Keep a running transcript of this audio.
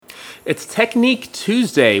It's Technique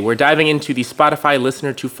Tuesday. We're diving into the Spotify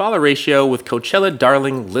listener to follow ratio with Coachella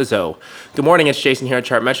darling Lizzo. Good morning, it's Jason here at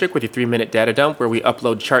Chartmetric with your 3-minute data dump where we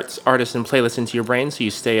upload charts, artists, and playlists into your brain so you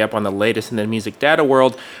stay up on the latest in the music data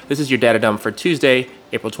world. This is your data dump for Tuesday,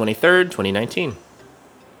 April 23rd, 2019.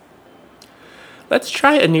 Let's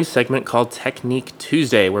try a new segment called Technique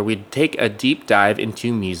Tuesday, where we take a deep dive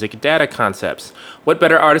into music data concepts. What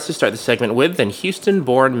better artist to start the segment with than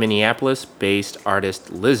Houston-born, Minneapolis-based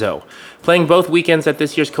artist Lizzo? Playing both weekends at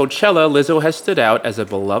this year's Coachella, Lizzo has stood out as a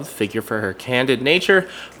beloved figure for her candid nature,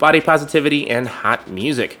 body positivity, and hot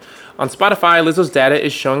music. On Spotify, Lizzo's data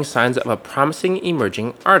is showing signs of a promising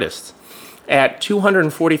emerging artist. At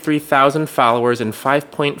 243,000 followers and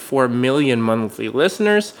 5.4 million monthly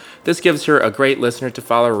listeners, this gives her a great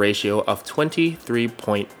listener-to-follow ratio of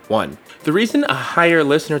 23.1. The reason a higher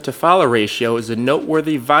listener-to-follow ratio is a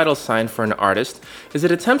noteworthy vital sign for an artist is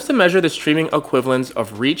it attempts to measure the streaming equivalents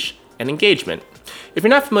of reach and engagement. If you're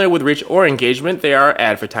not familiar with reach or engagement, they are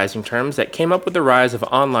advertising terms that came up with the rise of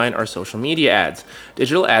online or social media ads.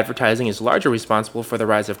 Digital advertising is largely responsible for the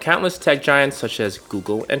rise of countless tech giants such as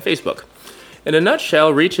Google and Facebook. In a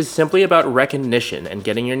nutshell, reach is simply about recognition and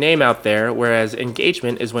getting your name out there, whereas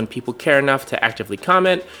engagement is when people care enough to actively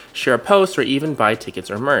comment, share a post, or even buy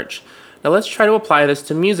tickets or merch. Now let's try to apply this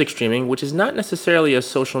to music streaming, which is not necessarily a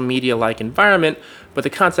social media-like environment, but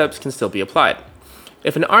the concepts can still be applied.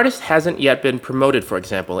 If an artist hasn't yet been promoted, for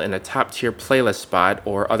example, in a top-tier playlist spot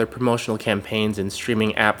or other promotional campaigns in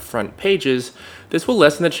streaming app front pages, this will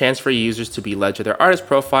lessen the chance for users to be led to their artist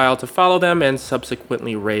profile to follow them and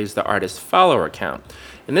subsequently raise the artist's follower count.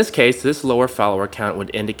 In this case, this lower follower count would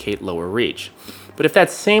indicate lower reach. But if that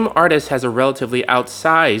same artist has a relatively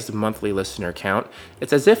outsized monthly listener count,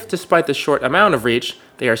 it's as if, despite the short amount of reach,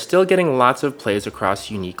 they are still getting lots of plays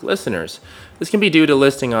across unique listeners. This can be due to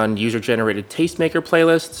listing on user-generated tastemaker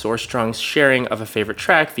playlists or strong sharing of a favorite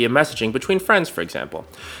track via messaging between friends, for example.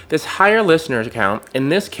 This higher listener count, in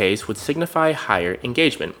this case, would signify higher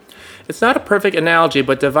engagement. It's not a perfect analogy,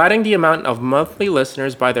 but dividing the amount of monthly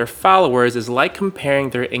listeners by their followers is like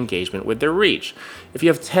comparing their engagement with their reach. If you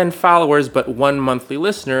have 10 followers but 1 monthly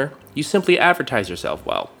listener, you simply advertise yourself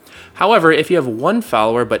well. However, if you have 1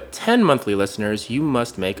 follower but 10 monthly listeners, you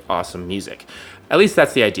must make awesome music. At least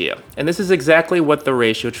that's the idea, and this is exactly what the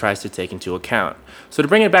ratio tries to take into account. So to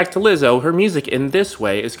bring it back to Lizzo, her music in this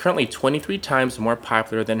way is currently 23 times more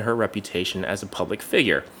popular than her reputation as a public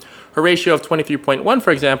figure. Her ratio of 23.1,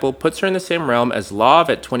 for example, puts her in the same realm as Lauv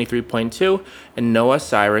at 23.2 and Noah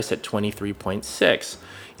Cyrus at 23.6.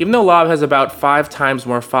 Even though Lauv has about 5 times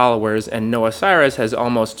more followers and Noah Cyrus has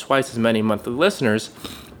almost twice as many monthly listeners,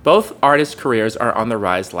 both artists' careers are on the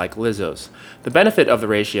rise like Lizzo's. The benefit of the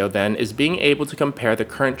ratio, then, is being able to compare the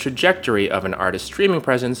current trajectory of an artist's streaming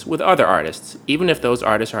presence with other artists, even if those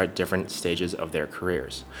artists are at different stages of their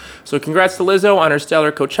careers. So congrats to Lizzo on her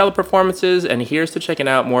stellar Coachella performances, and here's to checking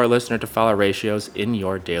out more listener-to-follow ratios in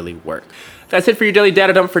your daily work. That's it for your daily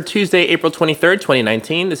data dump for Tuesday, April 23rd,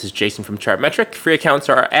 2019. This is Jason from Chartmetric. Free accounts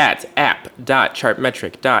are at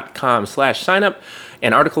app.chartmetric.com/signup.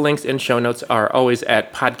 And article links and show notes are always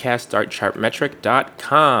at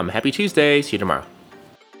podcast.chartmetric.com. Happy Tuesday. See you tomorrow.